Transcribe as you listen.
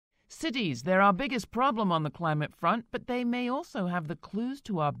Cities, they're our biggest problem on the climate front, but they may also have the clues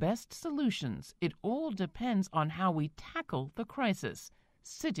to our best solutions. It all depends on how we tackle the crisis.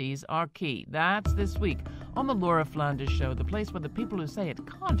 Cities are key. That's this week on the Laura Flanders Show, the place where the people who say it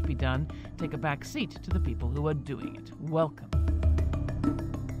can't be done take a back seat to the people who are doing it. Welcome.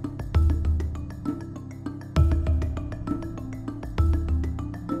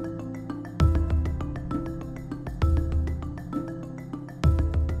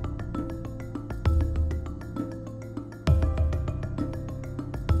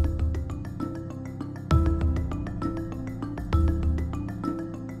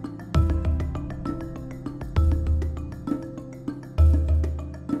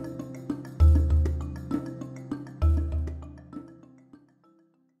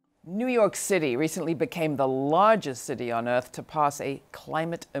 New York City recently became the largest city on Earth to pass a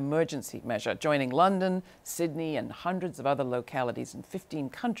climate emergency measure, joining London, Sydney, and hundreds of other localities in 15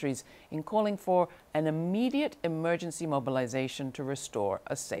 countries in calling for an immediate emergency mobilization to restore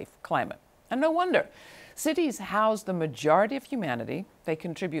a safe climate. And no wonder. Cities house the majority of humanity, they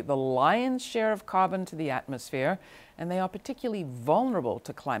contribute the lion's share of carbon to the atmosphere, and they are particularly vulnerable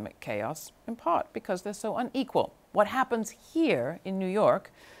to climate chaos, in part because they're so unequal. What happens here in New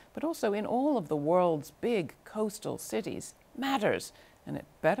York, but also in all of the world's big coastal cities, matters, and it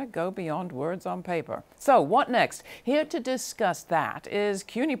better go beyond words on paper. So what next? Here to discuss that is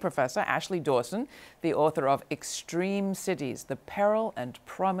CUNY professor Ashley Dawson, the author of Extreme Cities, The Peril and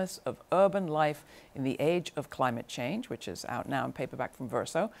Promise of Urban Life in the Age of Climate Change, which is out now in paperback from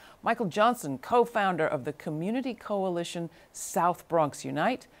Verso. Mychal Johnson, co-founder of the community coalition South Bronx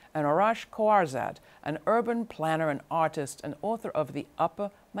Unite, and Aurash Khawarzad, an urban planner and artist and author of the Upper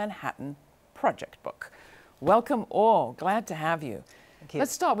Manhattan Project book. Welcome all. Glad to have you. Thank you.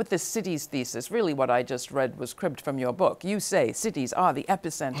 Let's start with this cities thesis. Really what I just read was cribbed from your book. You say cities are the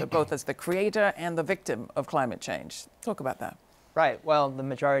epicenter, both as the creator and the victim of climate change. Talk about that. Right. Well, the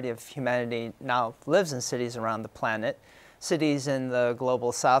majority of humanity now lives in cities around the planet. Cities in the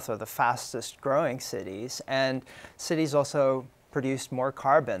global south are the fastest growing cities, and cities also produce more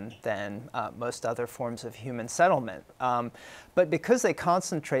carbon than most other forms of human settlement. But because they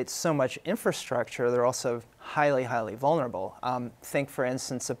concentrate so much infrastructure, they're also highly, highly vulnerable. Think, for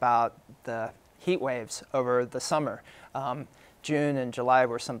instance, about the heat waves over the summer. June and July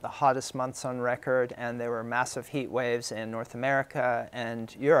were some of the hottest months on record, and there were massive heat waves in North America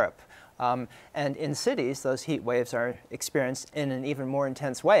and Europe. And in cities, those heat waves are experienced in an even more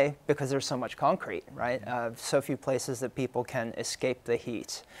intense way because there's so much concrete, right? So few places that people can escape the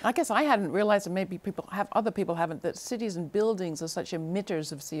heat. I guess I hadn't realized, and maybe other people haven't, that cities and buildings are such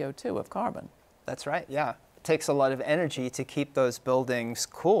emitters of CO2, of carbon. That's right, yeah. It takes a lot of energy to keep those buildings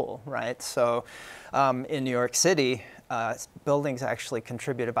cool, right? So in New York City, buildings actually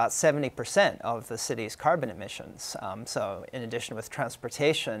contribute about 70% of the city's carbon emissions. So in addition with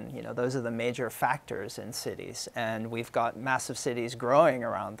transportation, you know, those are the major factors in cities. And we've got massive cities growing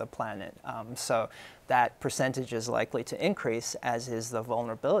around the planet. So that percentage is likely to increase, as is the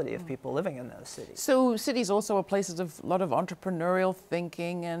vulnerability of people living in those cities. So cities also are places of a lot of entrepreneurial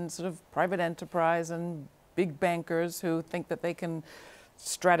thinking and sort of private enterprise and big bankers who think that they can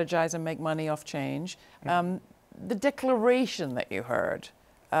strategize and make money off change. The declaration that you heard,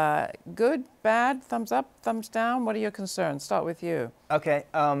 good, bad, thumbs up, thumbs down? What are your concerns? Start with you. Okay.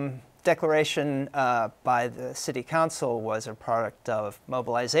 Declaration by the City Council was a product of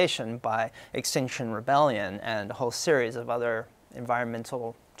mobilization by Extinction Rebellion and a whole series of other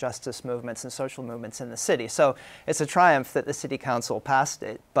environmental justice movements and social movements in the city. So it's a triumph that the City Council passed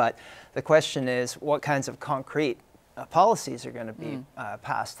it. But the question is, what kinds of concrete policies are going to be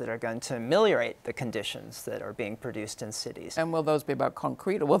passed that are going to ameliorate the conditions that are being produced in cities? And will those be about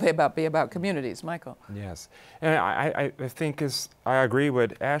concrete, or will they be about communities? Mychal? Yes. And I think I agree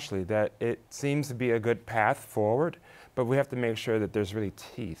with Ashley that it seems to be a good path forward, but we have to make sure that there's really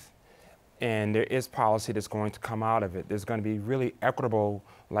teeth. And there is policy that's going to come out of it. There's going to be really equitable,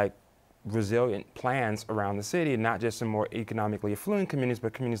 like resilient plans around the city, not just in more economically affluent communities,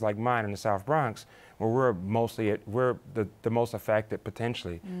 but communities like mine in the South Bronx, where we're the most affected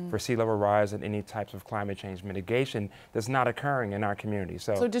potentially for sea level rise and any types of climate change mitigation that's not occurring in our community.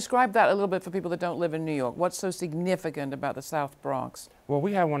 So describe that a little bit for people that don't live in New York. What's so significant about the South Bronx? Well,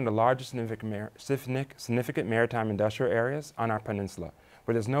 we have one of the largest significant maritime industrial areas on our peninsula,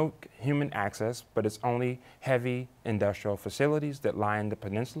 where there's no human access, but it's only heavy industrial facilities that line the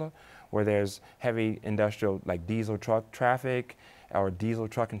peninsula, where there's heavy industrial like diesel truck traffic or diesel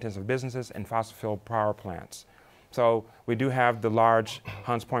truck intensive businesses and fossil fuel power plants. So we do have the large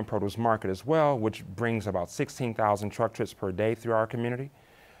Hunts Point produce market as well, which brings about 16,000 truck trips per day through our community.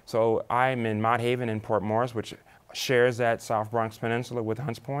 So I'm in Mott Haven and Port Morris, which shares that South Bronx Peninsula with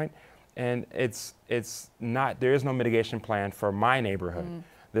Hunts Point. And there is no mitigation plan for my neighborhood.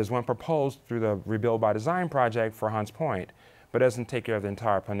 There's one proposed through the Rebuild by Design project for Hunts Point, but it doesn't take care of the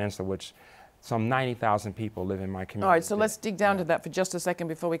entire peninsula, which some 90,000 people live in my community. All right, so let's dig down to that for just a second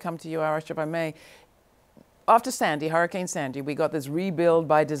before we come to you, Aurash, if I may. After Sandy, Hurricane Sandy, we got this rebuild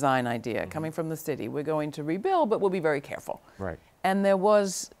by design idea coming from the city. We're going to rebuild, but we'll be very careful. Right. And there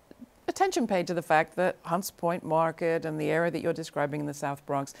was attention paid to the fact that Hunts Point Market and the area that you're describing in the South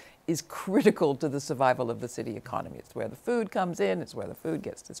Bronx is critical to the survival of the city economy. It's where the food comes in, it's where the food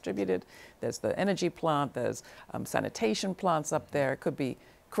gets distributed. There's the energy plant, there's sanitation plants up there. It could be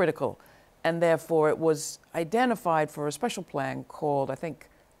critical. And therefore, it was identified for a special plan called, I think,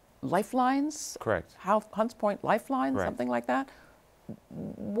 Lifelines? Correct. Hunts Point Lifelines, right. Something like that?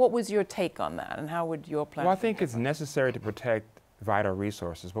 What was your take on that, and how would your plan? Well, I think it's necessary to protect vital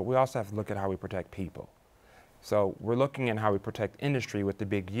resources, but we also have to look at how we protect people. So we're looking at how we protect industry with the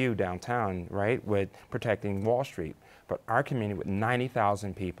big U downtown, right, with protecting Wall Street. But our community with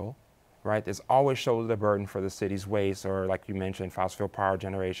 90,000 people, right, there's always shoulder the burden for the city's waste, or like you mentioned, fossil fuel power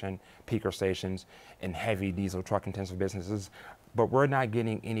generation, peaker stations, and heavy diesel truck intensive businesses. But we're not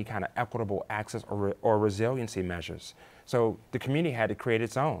getting any kind of equitable access or resiliency measures. So the community had to create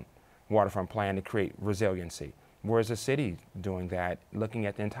its own waterfront plan to create resiliency. Whereas the city doing that, looking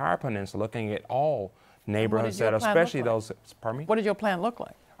at the entire peninsula, looking at all neighborhoods that, especially those, pardon me? What did your plan look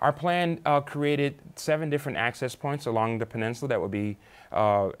like? Our plan created 7 different access points along the peninsula that would be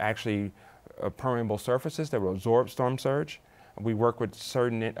actually permeable surfaces that will absorb storm surge. We work with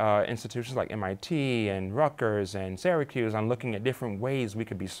certain institutions like MIT and Rutgers and Syracuse on looking at different ways we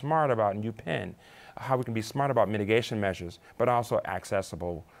could be smart about, in UPenn, how we can be smart about mitigation measures, but also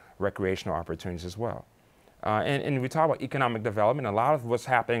accessible recreational opportunities as well. And we talk about economic development. A lot of what's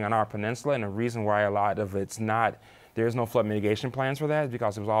happening on our peninsula, and the reason why a lot of it's not, there's no flood mitigation plans for that, is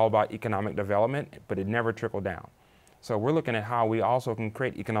because it was all about economic development, but it never trickled down. So we're looking at how we also can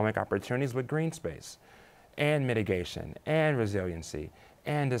create economic opportunities with green space and mitigation and resiliency,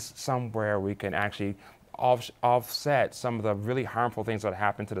 and just somewhere we can actually offset some of the really harmful things that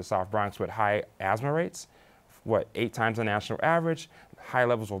happen to the South Bronx with high asthma rates, 8 times the national average, high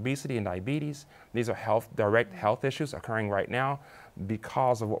levels of obesity and diabetes. These are direct health issues occurring right now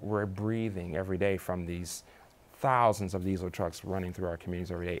because of what we're breathing every day from these thousands of diesel trucks running through our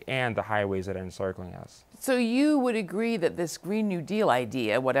communities every day, and the highways that are encircling us. So you would agree that this Green New Deal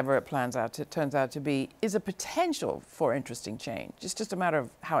idea, whatever it turns out to be, is a potential for interesting change. It's just a matter of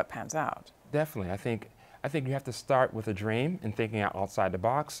how it pans out. Definitely. I think you have to start with a dream and thinking outside the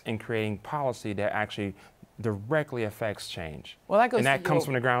box and creating policy that actually directly affects change. Well, that goes and that comes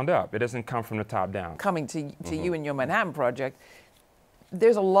from the ground up. It doesn't come from the top down. Coming to you and your Manhattan Project,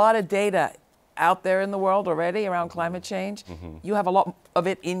 there's a lot of data out there in the world already around climate change. You have a lot of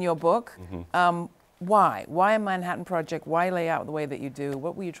it in your book. Why? Why a Manhattan Project? Why lay out the way that you do?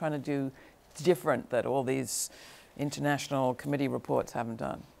 What were you trying to do different that all these international committee reports haven't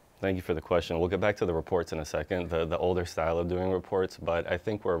done? Thank you for the question. We'll get back to the reports in a second, the older style of doing reports, but I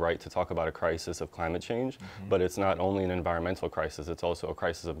think we're right to talk about a crisis of climate change, but it's not only an environmental crisis, it's also a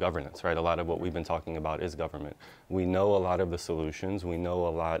crisis of governance, right? A lot of what we've been talking about is government. We know a lot of the solutions, we know a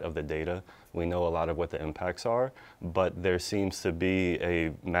lot of the data, we know a lot of what the impacts are, but there seems to be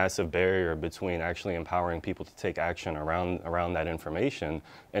a massive barrier between actually empowering people to take action around that information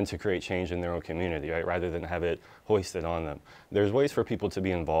and to create change in their own community, right? Rather than have it hoisted on them. There's ways for people to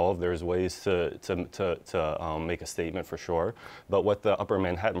be involved. There's ways to make a statement for sure. But what the Upper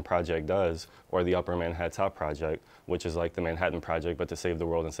Manhattan Project does, or the Upper Manhattan Project, which is like the Manhattan Project but to save the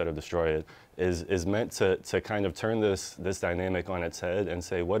world instead of destroy it, is meant to kind of turn this dynamic on its head and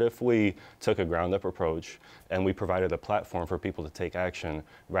say, what if we took a ground-up approach and we provided a platform for people to take action,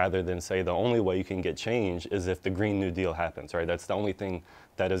 rather than say the only way you can get change is if the Green New Deal happens, right? That's the only thing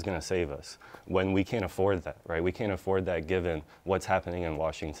that is going to save us, when we can't afford that, right? We can't afford that given what's happening in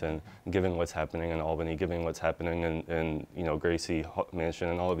Washington, given what's happening in Albany, given what's happening in Gracie Mansion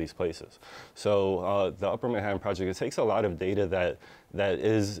and all of these places. So the Upper Manhattan Project, it takes a lot of data that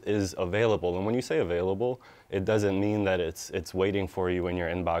is available. And when you say available, it doesn't mean that it's waiting for you in your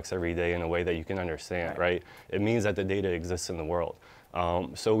inbox every day in a way that you can understand, right? It means that the data exists in the world.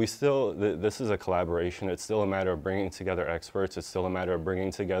 So this is a collaboration. It's still a matter of bringing together experts. It's still a matter of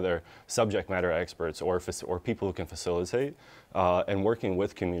bringing together subject matter experts or people who can facilitate. and working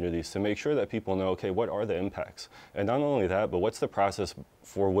with communities to make sure that people know, okay, what are the impacts? And not only that, but what's the process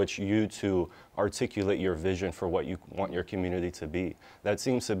for which you to articulate your vision for what you want your community to be? That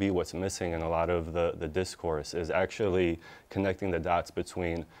seems to be what's missing in a lot of the discourse, is actually connecting the dots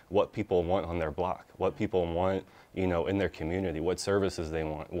between what people want on their block, what people want, you know, in their community, what services they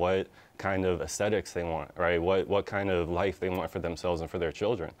want, what kind of aesthetics they want, right? What kind of life they want for themselves and for their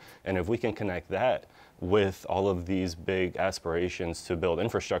children. And if we can connect that with all of these big aspirations to build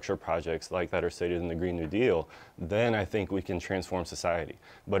infrastructure projects like that are stated in the Green New Deal, then I think we can transform society.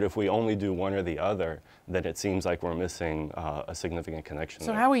 But if we only do one or the other, then it seems like we're missing a significant connection.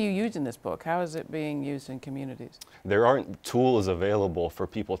 So how are you using this book? How is it being used in communities? There aren't tools available for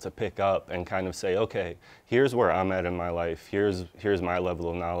people to pick up and kind of say, okay, here's where I'm at in my life, here's my level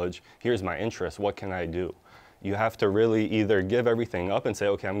of knowledge, here's my interest, what can I do? You have to really either give everything up and say,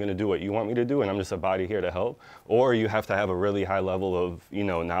 okay, I'm going to do what you want me to do, and I'm just a body here to help, or you have to have a really high level of, you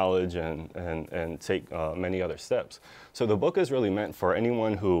know, knowledge and take many other steps. So the book is really meant for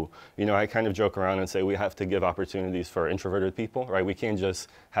anyone who, you know, I kind of joke around and say we have to give opportunities for introverted people, right? We can't just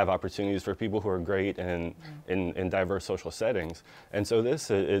have opportunities for people who are great in diverse social settings. And so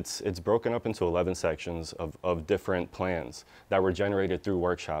it's broken up into 11 sections of different plans that were generated through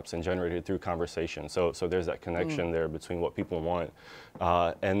workshops and generated through conversation. So there's that connection there between what people want.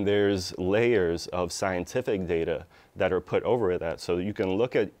 And there's layers of scientific data that are put over that. So you can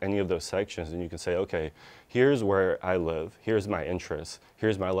look at any of those sections and you can say, okay, here's where I live, here's my interests,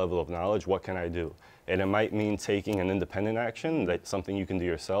 here's my level of knowledge, what can I do? And it might mean taking an independent action, that's something you can do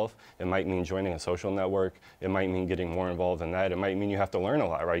yourself. It might mean joining a social network. It might mean getting more involved in that. It might mean you have to learn a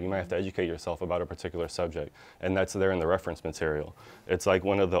lot, right? You might have to educate yourself about a particular subject. And that's there in the reference material. It's like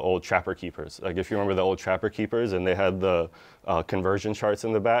one of the old Trapper Keepers. Like if you remember the old Trapper Keepers and they had the conversion charts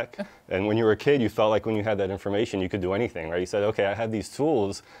in the back. And when you were a kid, you felt like when you had that information, you could do anything, right? You said, okay, I have these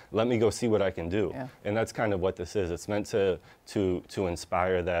tools, let me go see what I can do. Yeah. And that's kind of what this is. It's meant to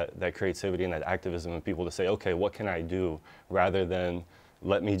inspire that creativity and that activism in people to say, okay, what can I do? Rather than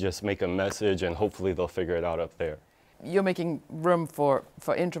let me just make a message and hopefully they'll figure it out up there. You're making room for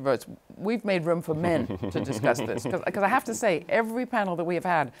introverts. We've made room for men to discuss this. Because I have to say, every panel that we have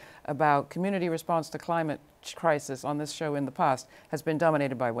had about community response to climate crisis on this show in the past has been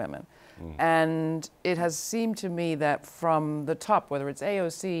dominated by women. And it has seemed to me that from the top, whether it's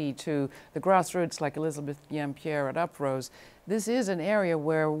AOC to the grassroots like Elizabeth Yampierre at Uprose, this is an area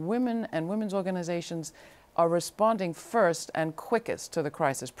where women and women's organizations are responding first and quickest to the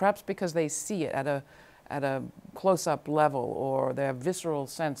crisis, perhaps because they see it at a close-up level, or their visceral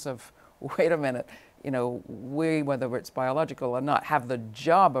sense of, wait a minute, you know, we, whether it's biological or not, have the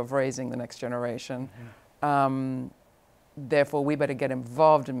job of raising the next generation. Therefore, we better get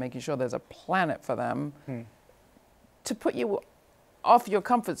involved in making sure there's a planet for them. To put you off your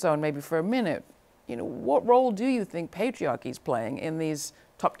comfort zone maybe for a minute, you know, what role do you think patriarchy is playing in these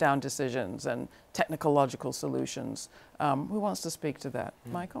top-down decisions and technological solutions? Who wants to speak to that?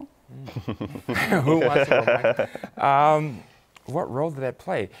 Mychal? Who wants to go? What role did that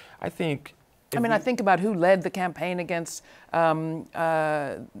play? I think... I think about who led the campaign against pollution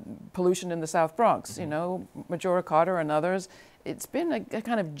in the South Bronx, you know, Majora Carter and others. It's been a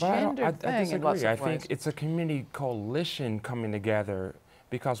kind of gendered thing in lots of ways. I think it's a community coalition coming together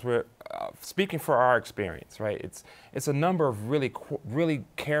because we're speaking for our experience, right? It's a number of really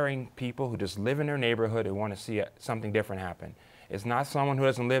caring people who just live in their neighborhood and want to see something different happen. It's not someone who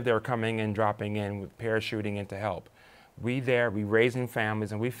doesn't live there coming in, dropping in, with parachuting in to help. We raising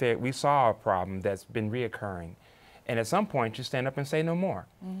families, and we saw a problem that's been reoccurring. And at some point, you stand up and say no more.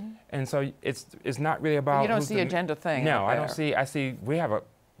 And so it's not really about. But you don't see a gender thing. No, I don't see. I see we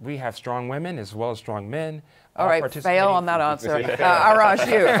have strong women as well as strong men. All right, fail on that answer. Aurash,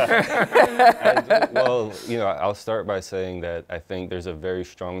 you. Well, you know, I'll start by saying that I think there's a very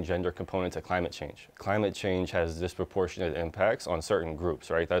strong gender component to climate change. Climate change has disproportionate impacts on certain groups,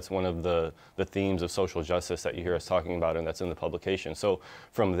 right? That's one of the themes of social justice that you hear us talking about, and that's in the publication. So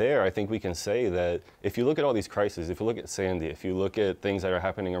from there, I think we can say that if you look at all these crises, if you look at Sandy, if you look at things that are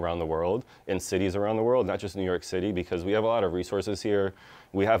happening around the world, in cities around the world, not just New York City, because we have a lot of resources here.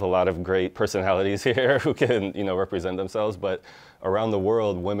 We have a lot of great personalities here who can, you know, represent themselves, but around the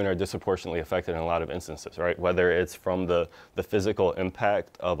world, women are disproportionately affected in a lot of instances, right? Whether it's from the physical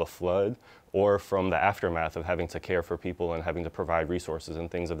impact of a flood or from the aftermath of having to care for people and having to provide resources and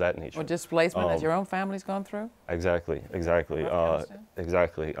things of that nature. Or displacement, as your own family's gone through? Exactly. Exactly.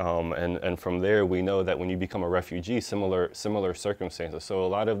 And from there, we know that when you become a refugee, similar circumstances. So a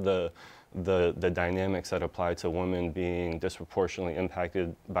lot of the the dynamics that apply to women being disproportionately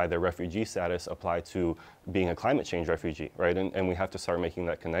impacted by their refugee status apply to being a climate change refugee, right? And we have to start making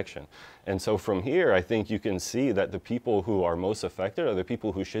that connection. And so from here, I think you can see that the people who are most affected are the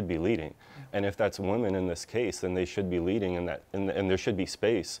people who should be leading. And if that's women in this case, then they should be leading, and there should be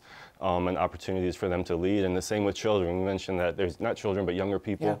space and opportunities for them to lead. And the same with children. We mentioned that there's not children, but younger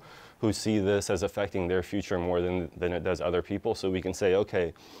people who see this as affecting their future more than it does other people. So we can say,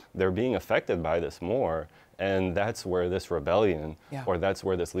 okay, they're being affected by this more, and that's where this rebellion or that's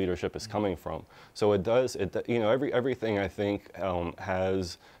where this leadership is coming from. So everything I think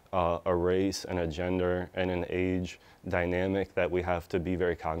has a race and a gender and an age dynamic that we have to be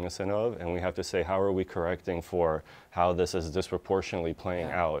very cognizant of, and we have to say, how are we correcting for how this is disproportionately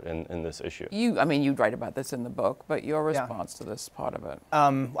playing out in this issue? You write about this in the book, but your response to this part of it?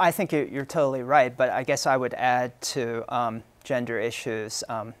 I think you're totally right, but I guess I would add to gender issues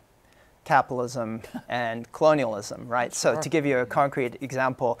capitalism and colonialism, right? Sure. So to give you a concrete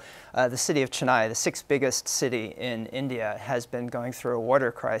example, the city of Chennai, the sixth biggest city in India, has been going through a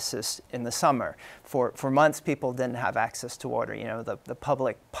water crisis in the summer. For months, people didn't have access to water. You know, the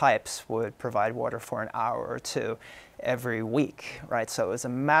public pipes would provide water for an hour or two every week, right? So it was a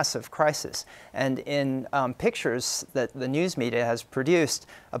massive crisis. And in pictures that the news media has produced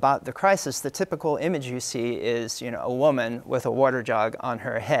about the crisis, the typical image you see is, a woman with a water jug on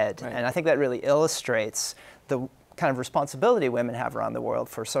her head. Right. And I think that really illustrates the kind of responsibility women have around the world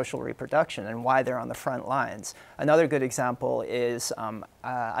for social reproduction and why they're on the front lines. Another good example is,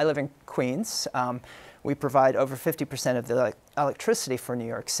 I live in Queens. We provide over 50% of the electricity for New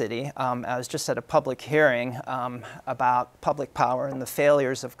York City. I was just at a public hearing about public power and the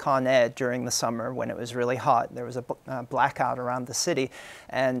failures of Con Ed during the summer when it was really hot. There was a blackout around the city,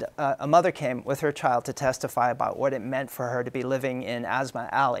 and a mother came with her child to testify about what it meant for her to be living in Asma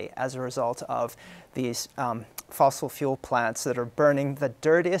Alley as a result of these fossil fuel plants that are burning the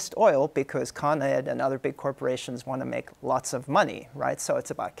dirtiest oil because Con Ed and other big corporations want to make lots of money, right? So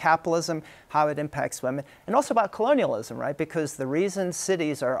it's about capitalism, how it impacts women, and also about colonialism, right? Because the reason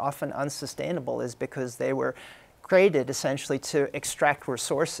cities are often unsustainable is because they were created essentially to extract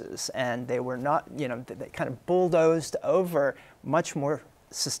resources, and they were not, they kind of bulldozed over much more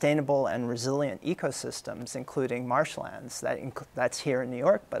sustainable and resilient ecosystems, including marshlands. That's here in New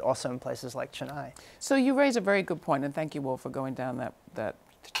York, but also in places like Chennai. So you raise a very good point, and thank you all for going down that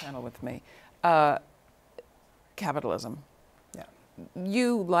channel with me. Capitalism. Yeah.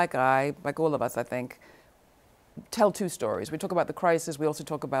 You, like all of us, I think, tell two stories. We talk about the crisis. We also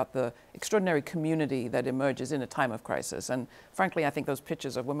talk about the extraordinary community that emerges in a time of crisis. And frankly, I think those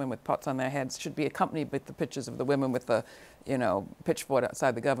pictures of women with pots on their heads should be accompanied with the pictures of the women with the, pitchfork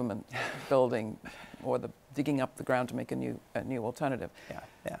outside the government building, or the digging up the ground to make a new alternative.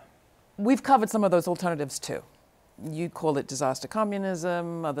 Yeah. We've covered some of those alternatives too. You call it disaster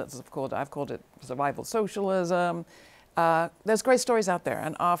communism. Others have I've called it survival socialism. There's great stories out there,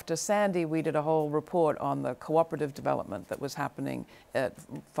 and after Sandy, we did a whole report on the cooperative development that was happening at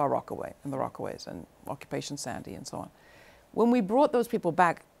Far Rockaway, in the Rockaways, and Occupation Sandy, and so on. When we brought those people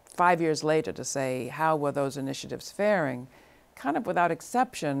back 5 years later to say, how were those initiatives faring, kind of without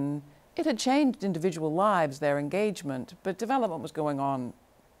exception, it had changed individual lives, their engagement, but development was going on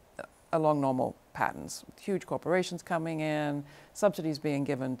along normal patterns. Huge corporations coming in, subsidies being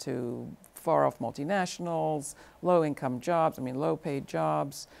given to far-off multinationals, low-income jobs, low-paid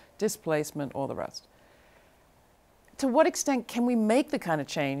jobs, displacement, all the rest. To what extent can we make the kind of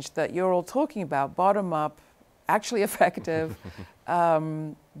change that you're all talking about, bottom-up, actually effective,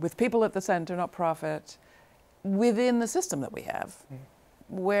 with people at the center, not profit, within the system that we have,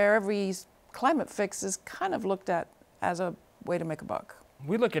 where every climate fix is kind of looked at as a way to make a buck?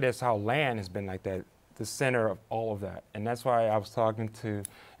 We look at it as how land has been like that, the center of all of that. And that's why I was talking to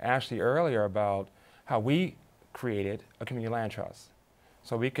Ashley earlier about how we created a community land trust.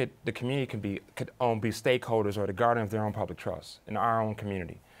 So the community could be stakeholders or the guardian of their own public trust in our own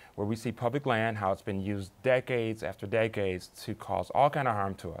community, where we see public land, how it's been used decades after decades to cause all kind of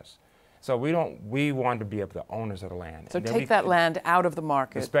harm to us. So we want to be able the owners of the land. So take that land out of the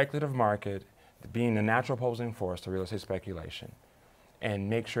market. The speculative market, being the natural opposing force to real estate speculation, and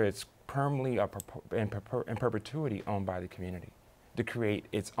make sure it's permanently in perpetuity owned by the community to create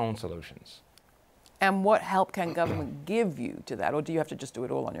its own solutions. And what help can government give you to that, or do you have to just do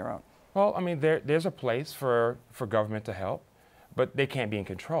it all on your own? Well, there's a place for government to help, but they can't be in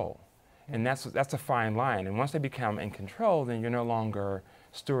control. And that's a fine line. And once they become in control, then you're no longer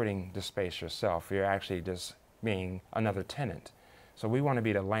stewarding the space yourself. You're actually just being another tenant. So we want to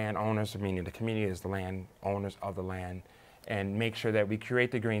be the land owners, meaning the community is the land owners of the land, and make sure that we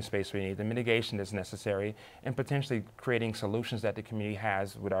create the green space we need, the mitigation that's necessary, and potentially creating solutions that the community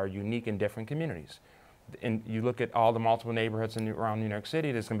has with our unique and different communities. And you look at all the multiple neighborhoods around New York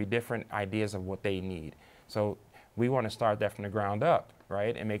City, there's going to be different ideas of what they need. So we want to start that from the ground up,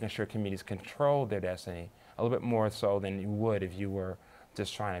 right? And making sure communities control their destiny a little bit more so than you would if you were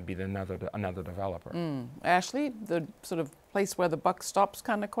just trying to be another developer. Ashley, the sort of place where the buck stops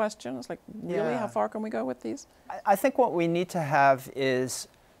kind of question. It's like, really, how far can we go with these? I think what we need to have is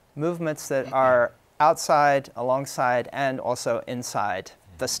movements that are outside, alongside, and also inside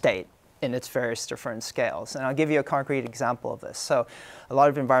the state in its various different scales. And I'll give you a concrete example of this. So a lot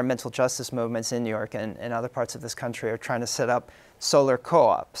of environmental justice movements in New York and other parts of this country are trying to set up solar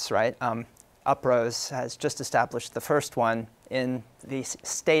co-ops, right? Uprose has just established the first one in the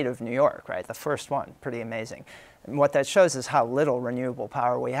state of New York, right? The first one, pretty amazing. And what that shows is how little renewable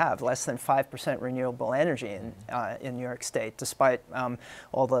power we have, less than 5% renewable energy in New York State, despite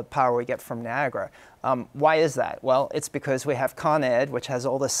all the power we get from Niagara. Why is that? Well, it's because we have Con Ed, which has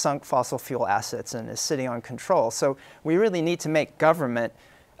all the sunk fossil fuel assets and is sitting on control. So we really need to make government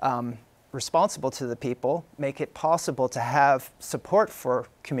responsible to the people, make it possible to have support for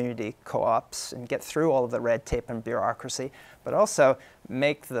community co-ops and get through all of the red tape and bureaucracy, but also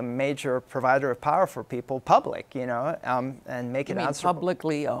make the major provider of power for people public, you know, and make it answerable.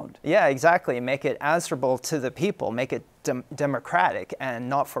 Publicly owned. Yeah, exactly. Make it answerable to the people, make it democratic and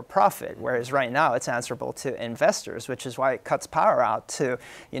not for profit, whereas right now it's answerable to investors, which is why it cuts power out to,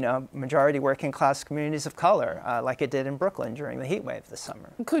 you know, majority working class communities of color, like it did in Brooklyn during the heat wave this summer.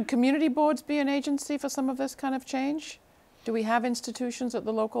 Could community boards be an agency for some of this kind of change? Do we have institutions at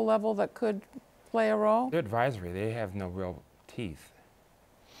the local level that could play a role? They're advisory. They have no real teeth.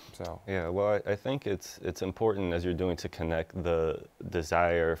 So. Yeah, well, I think it's important, as you're doing, to connect the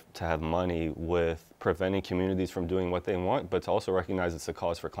desire to have money with preventing communities from doing what they want, but to also recognize it's a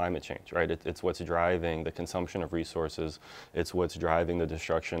cause for climate change, right? It's what's driving the consumption of resources. It's what's driving the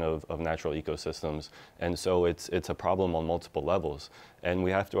destruction of natural ecosystems. And so it's a problem on multiple levels. And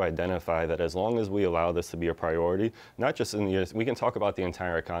we have to identify that as long as we allow this to be a priority, not just in the, we can talk about the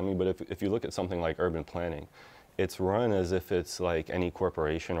entire economy, but if you look at something like urban planning, it's run as if it's like any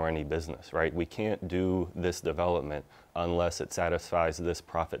corporation or any business, right? We can't do this development unless it satisfies this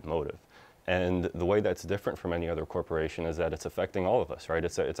profit motive. And the way that's different from any other corporation is that it's affecting all of us, right?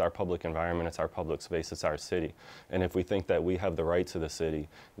 It's our public environment, it's our public space, it's our city. And if we think that we have the right to the city,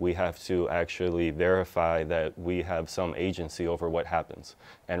 we have to actually verify that we have some agency over what happens.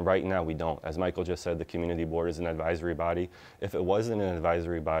 And right now we don't. As Mychal just said, the community board is an advisory body. If it wasn't an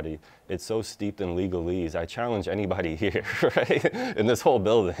advisory body, it's so steeped in legalese. I challenge anybody here, right, in this whole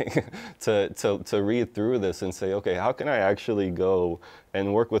building to read through this and say, okay, how can I actually go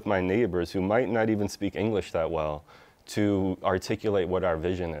and work with my neighbors who might not even speak English that well to articulate what our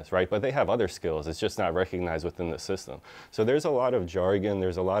vision is, right? But they have other skills. It's just not recognized within the system. So there's a lot of jargon,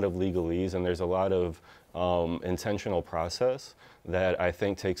 there's a lot of legalese, and there's a lot of intentional process that I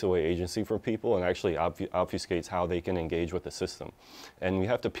think takes away agency from people and actually obfuscates how they can engage with the system. And we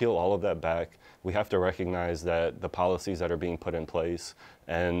have to peel all of that back. We have to recognize that the policies that are being put in place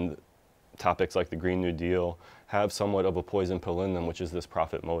and topics like the Green New Deal have somewhat of a poison pill in them, which is this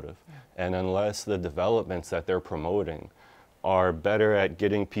profit motive. Yeah. And unless the developments that they're promoting are better at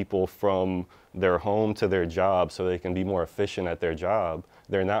getting people from their home to their job so they can be more efficient at their job,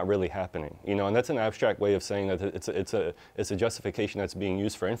 they're not really happening. You know, and that's an abstract way of saying that it's a justification that's being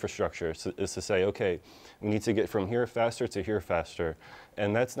used for infrastructure, is to say, okay, we need to get from here faster to here faster.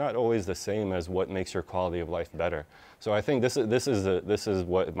 And that's not always the same as what makes your quality of life better. So I think this is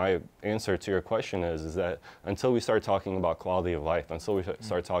what my answer to your question is that until we start talking about quality of life, until we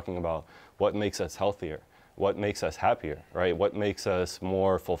start talking about what makes us healthier, what makes us happier, right? What makes us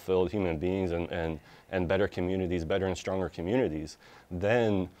more fulfilled human beings and better communities, better and stronger communities,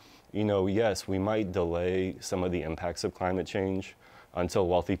 then, you know, yes, we might delay some of the impacts of climate change until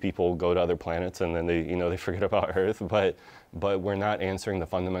wealthy people go to other planets and then they forget about Earth, but we're not answering the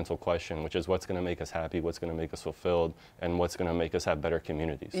fundamental question, which is what's going to make us happy, what's going to make us fulfilled, and what's going to make us have better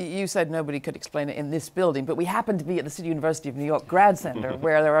communities. You said nobody could explain it in this building, but we happen to be at the City University of New York Grad Center,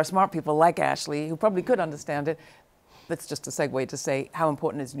 where there are smart people like Ashley who probably could understand it. That's just a segue to say how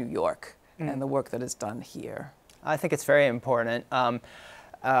important is New York and the work that is done here. I think it's very important.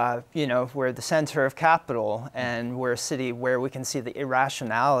 You know, we're the center of capital, and we're a city where we can see the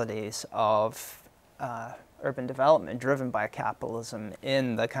irrationalities of urban development driven by capitalism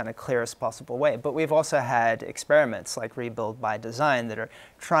in the kind of clearest possible way. But we've also had experiments like Rebuild by Design that are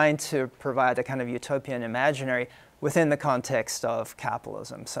trying to provide a kind of utopian imaginary within the context of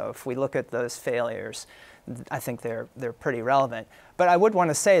capitalism. So if we look at those failures, I think they're pretty relevant. But I would want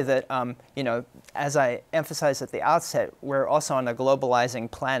to say that, you know, as I emphasized at the outset, we're also on a globalizing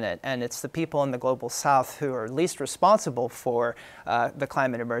planet, and it's the people in the global south who are least responsible for the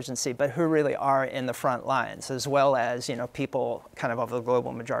climate emergency, but who really are in the front lines, as well as, you know, people kind of the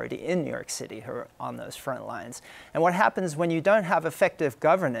global majority in New York City who are on those front lines. And what happens when you don't have effective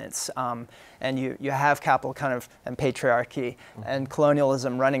governance, and you have capital kind of and patriarchy and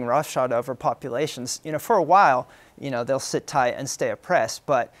colonialism running roughshod over populations, you know, for a while, you know, they'll sit tight and stay oppressed,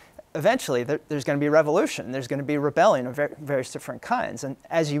 but eventually there's going to be revolution. There's going to be rebellion of various different kinds. And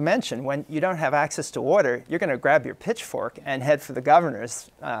as you mentioned, when you don't have access to water, you're going to grab your pitchfork and head for the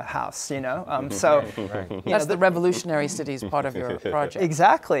governor's house, you know. So that's the revolutionary cities part of your project.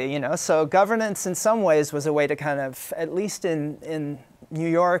 Exactly, you know. So governance in some ways was a way to kind of, at least in New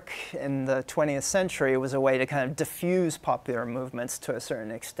York in the 20th century, was a way to kind of diffuse popular movements to a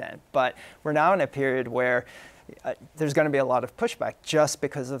certain extent. But we're now in a period where there's going to be a lot of pushback just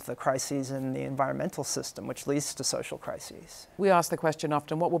because of the crises in the environmental system, which leads to social crises. We ask the question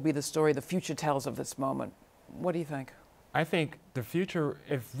often, what will be the story the future tells of this moment? What do you think? I think the future,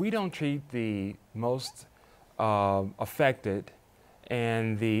 if we don't treat the most affected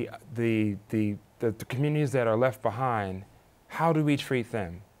and the communities that are left behind, how do we treat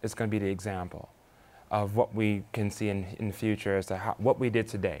them? It's going to be the example of what we can see in the future as to what we did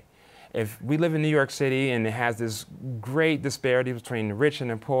today. If we live in New York City and it has this great disparity between the rich and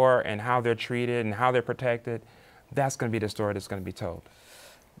the poor and how they're treated and how they're protected, that's going to be the story that's going to be told.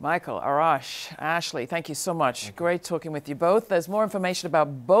 Mychal, Aurash, Ashley, thank you so much. Great talking with you both. There's more information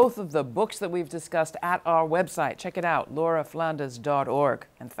about both of the books that we've discussed at our website. Check it out, lauraflanders.org.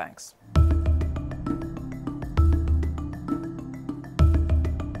 And thanks.